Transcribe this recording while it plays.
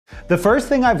The first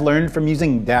thing I've learned from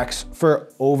using DEX for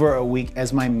over a week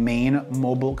as my main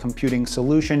mobile computing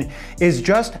solution is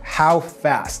just how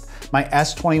fast my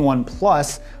S21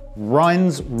 Plus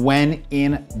runs when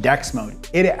in DEX mode.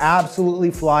 It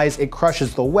absolutely flies, it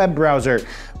crushes the web browser,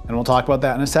 and we'll talk about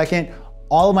that in a second.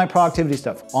 All of my productivity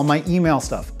stuff, all my email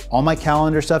stuff, all my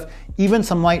calendar stuff, even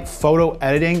some light photo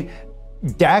editing.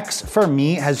 DEX for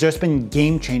me has just been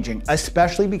game changing,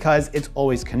 especially because it's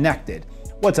always connected.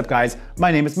 What's up guys,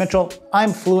 my name is Mitchell.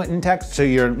 I'm fluent in tech, so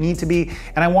you don't need to be,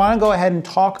 and I wanna go ahead and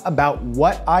talk about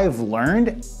what I've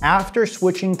learned after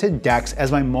switching to DEX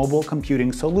as my mobile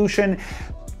computing solution.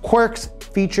 Quirks,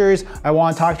 features. I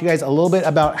wanna talk to you guys a little bit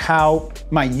about how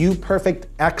my UPerfect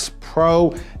X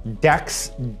Pro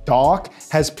DEX dock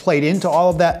has played into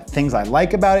all of that, things I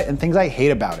like about it and things I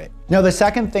hate about it. Now, the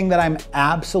second thing that I'm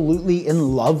absolutely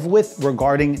in love with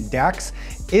regarding DEX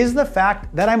is the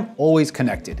fact that I'm always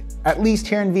connected. At least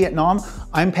here in Vietnam,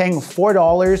 I'm paying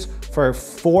 $4 for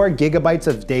 4 gigabytes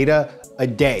of data a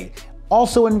day.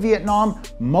 Also in Vietnam,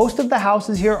 most of the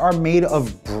houses here are made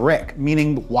of brick,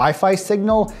 meaning Wi-Fi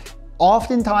signal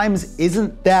oftentimes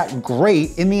isn't that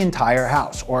great in the entire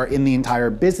house or in the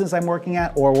entire business I'm working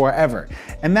at or wherever.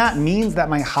 And that means that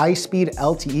my high-speed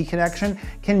LTE connection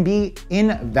can be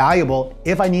invaluable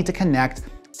if I need to connect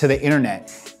to the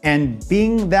internet. And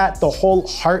being that the whole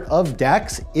heart of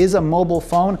DEX is a mobile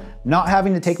phone, not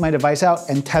having to take my device out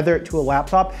and tether it to a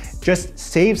laptop just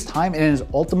saves time and is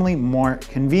ultimately more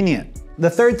convenient.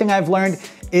 The third thing I've learned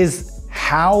is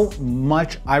how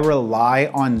much I rely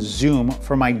on Zoom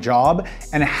for my job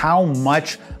and how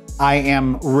much I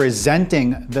am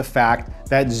resenting the fact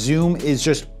that Zoom is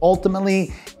just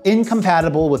ultimately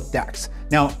incompatible with DEX.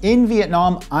 Now, in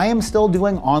Vietnam, I am still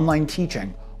doing online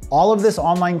teaching. All of this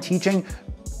online teaching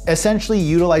essentially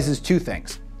utilizes 2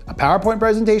 things, a PowerPoint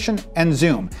presentation and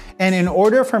Zoom. And in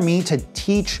order for me to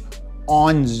teach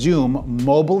on Zoom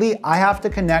mobily, I have to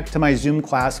connect to my Zoom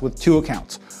class with 2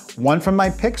 accounts. One from my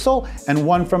Pixel and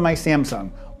one from my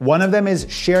Samsung. One of them is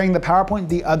sharing the PowerPoint,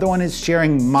 the other one is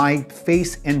sharing my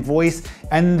face and voice,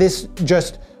 and this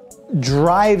just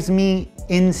drives me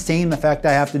insane, the fact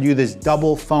that I have to do this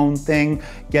double phone thing,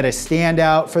 get a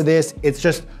standout for this. It's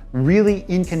just really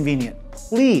inconvenient.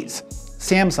 Please,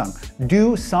 Samsung,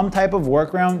 do some type of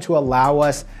workaround to allow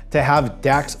us to have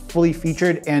DEX fully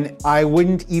featured, and I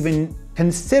wouldn't even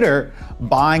consider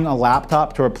buying a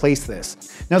laptop to replace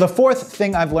this. Now, the fourth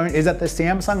thing I've learned is that the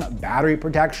Samsung battery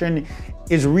protection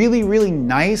is really, really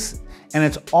nice, and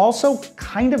it's also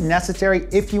kind of necessary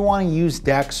if you want to use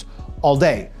DEX all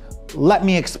day. Let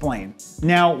me explain.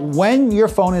 Now, when your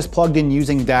phone is plugged in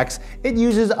using DEX, it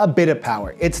uses a bit of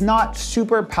power. It's not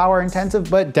super power intensive,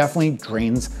 but definitely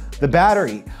drains the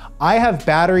battery. I have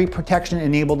battery protection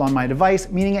enabled on my device,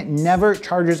 meaning it never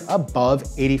charges above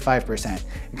 85%.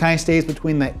 It kind of stays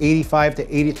between the 85 to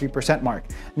 83% mark.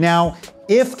 Now,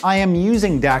 if I am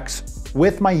using DEX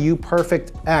with my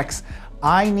UPerfect X,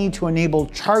 I need to enable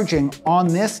charging on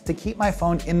this to keep my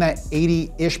phone in that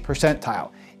 80-ish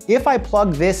percentile. If I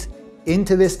plug this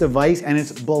into this device and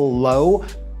it's below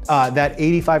that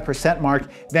 85%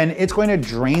 mark, then it's going to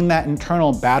drain that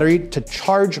internal battery to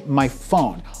charge my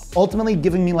phone, ultimately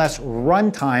giving me less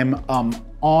runtime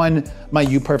on my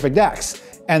UPerfect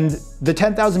X. And the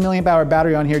 10,000 milliamp hour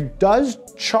battery on here does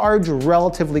charge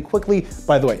relatively quickly.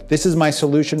 By the way, this is my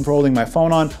solution for holding my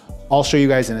phone on. I'll show you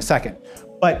guys in a second.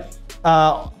 But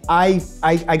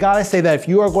I gotta say that if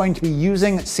you are going to be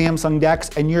using Samsung DEX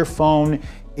and your phone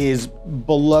is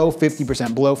below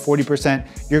 50%, below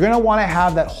 40%, you're gonna wanna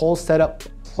have that whole setup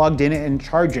plugged in and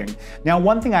charging. Now,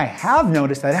 one thing I have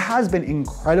noticed that has been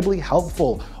incredibly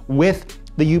helpful with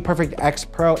the UPerfect X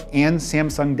Pro and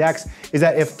Samsung DEX is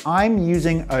that if I'm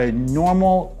using a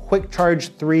normal quick charge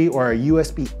 3 or a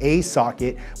USB-A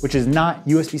socket, which is not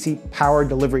USB-C power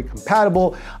delivery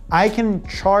compatible, I can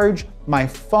charge my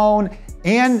phone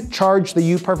and charge the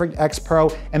UPerfect X Pro,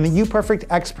 and the UPerfect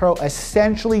X Pro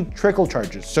essentially trickle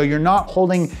charges. So you're not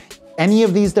holding any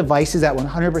of these devices at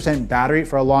 100% battery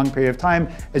for a long period of time.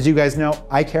 As you guys know,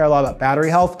 I care a lot about battery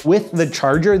health. With the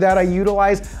charger that I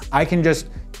utilize, I can just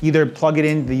either plug it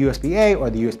into the USB-A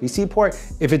or the USB-C port.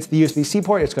 If it's the USB-C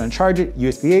port, it's gonna charge it.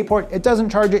 USB-A port, it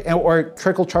doesn't charge it, or it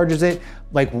trickle charges it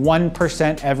like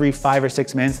 1% every 5 or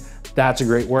 6 minutes. That's a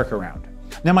great workaround.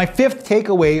 Now, my fifth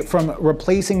takeaway from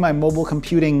replacing my mobile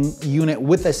computing unit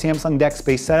with a Samsung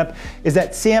DEX-based setup is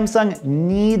that Samsung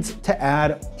needs to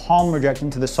add palm rejection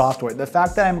to the software. The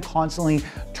fact that I'm constantly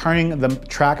turning the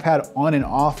trackpad on and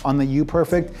off on the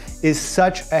UPerfect is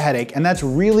such a headache, and that's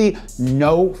really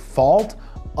no fault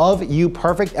of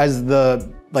UPerfect, as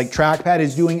the trackpad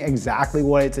is doing exactly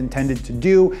what it's intended to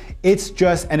do. It's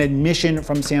just an admission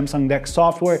from Samsung DeX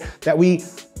software that we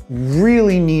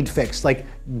really need fixed. Like,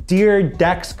 dear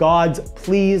DeX gods,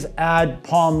 please add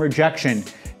palm rejection.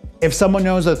 If someone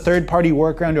knows a third-party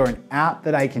workaround or an app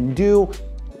that I can do,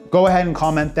 go ahead and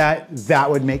comment that. That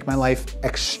would make my life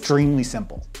extremely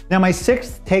simple. Now, my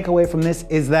sixth takeaway from this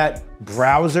is that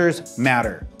browsers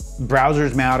matter.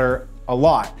 Browsers matter a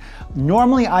lot.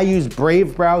 Normally, I use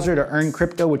Brave browser to earn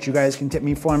crypto, which you guys can tip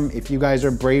me from. If you guys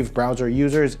are Brave browser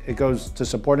users, it goes to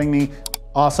supporting me.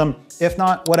 Awesome. If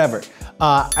not, whatever.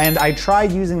 And I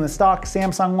tried using the stock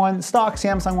Samsung one. Stock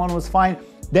Samsung one was fine.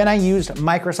 Then I used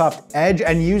Microsoft Edge,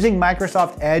 and using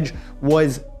Microsoft Edge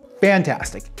was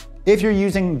fantastic. If you're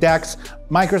using DeX,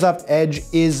 Microsoft Edge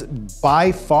is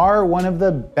by far one of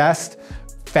the best,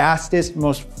 fastest,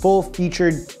 most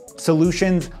full-featured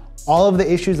solutions. All of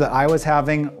the issues that I was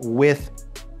having with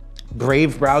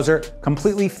Brave browser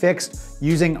completely fixed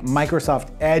using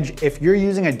Microsoft Edge. If you're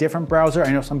using a different browser,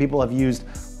 I know some people have used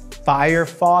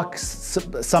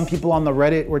Firefox. Some people on the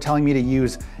Reddit were telling me to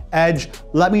use Edge.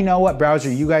 Let me know what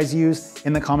browser you guys use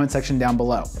in the comment section down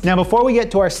below. Now, before we get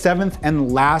to our seventh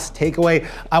and last takeaway,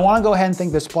 I wanna go ahead and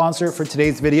thank the sponsor for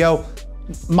today's video,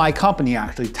 my company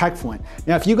actually, TechFluent.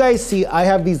 Now, if you guys see, I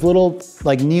have these little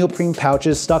like neoprene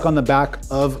pouches stuck on the back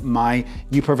of my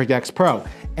UPerfect X Pro.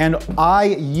 And I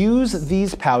use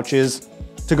these pouches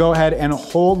to go ahead and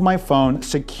hold my phone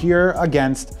secure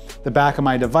against the back of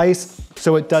my device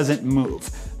so it doesn't move.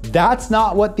 That's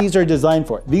not what these are designed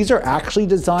for. These are actually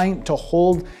designed to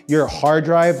hold your hard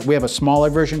drive. We have a smaller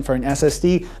version for an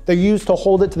SSD. They're used to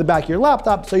hold it to the back of your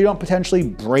laptop so you don't potentially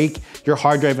break your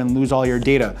hard drive and lose all your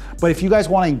data. But if you guys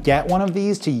want to get one of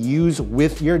these to use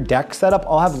with your DeX setup,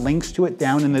 I'll have links to it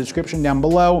down in the description down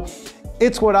below.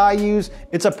 It's what I use.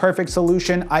 It's a perfect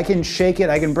solution. I can shake it.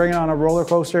 I can bring it on a roller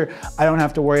coaster. I don't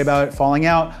have to worry about it falling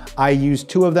out. I use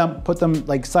two of them, put them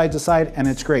like side to side, and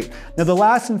it's great. Now, the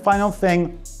last and final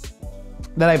thing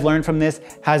that I've learned from this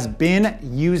has been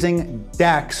using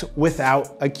DeX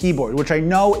without a keyboard, which I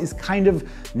know is kind of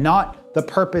not the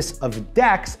purpose of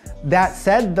DeX. That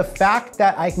said, the fact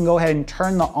that I can go ahead and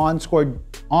turn the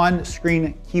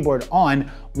on-screen keyboard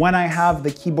on when I have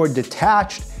the keyboard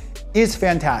detached is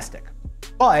fantastic.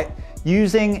 But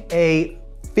using a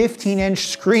 15-inch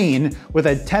screen with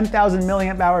a 10,000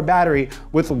 milliamp hour battery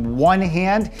with one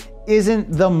hand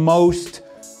isn't the most,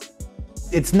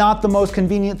 it's not the most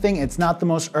convenient thing. It's not the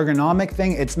most ergonomic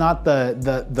thing. It's not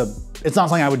it's not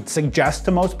something I would suggest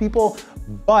to most people,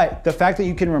 but the fact that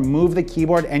you can remove the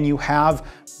keyboard and you have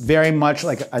very much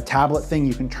like a tablet thing,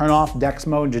 you can turn off DeX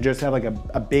mode to just have like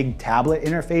a big tablet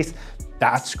interface.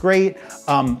 That's great.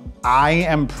 I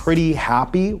am pretty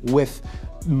happy with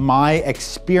my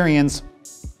experience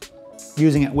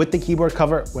using it with the keyboard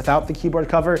cover, without the keyboard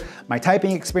cover. My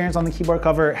typing experience on the keyboard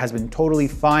cover has been totally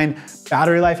fine.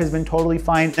 Battery life has been totally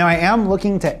fine. Now, I am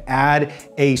looking to add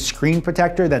a screen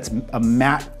protector that's a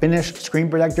matte finish screen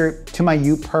protector to my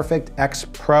UPerfect X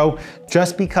Pro,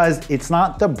 just because it's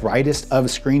not the brightest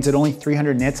of screens at only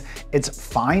 300 nits. It's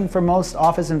fine for most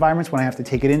office environments when I have to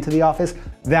take it into the office.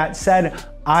 That said,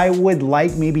 I would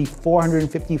like maybe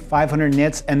 450, 500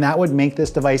 nits, and that would make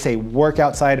this device a work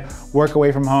outside, work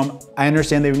away from home. I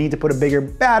understand they would need to put a bigger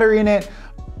battery in it.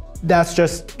 That's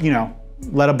just, you know,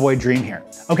 let a boy dream here.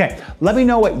 Okay, let me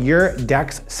know what your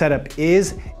DeX setup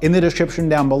is in the description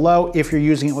down below. If you're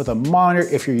using it with a monitor,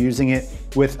 if you're using it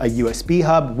with a USB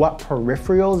hub, what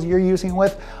peripherals you're using it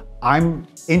with. I'm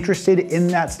interested in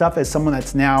that stuff as someone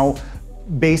that's now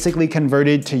basically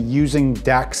converted to using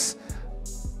DeX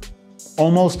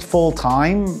almost full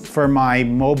time for my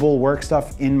mobile work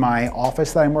stuff in my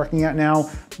office that I'm working at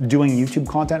now, doing YouTube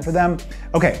content for them.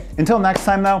 Okay, until next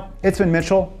time though, it's been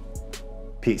Mitchell.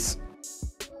 Peace.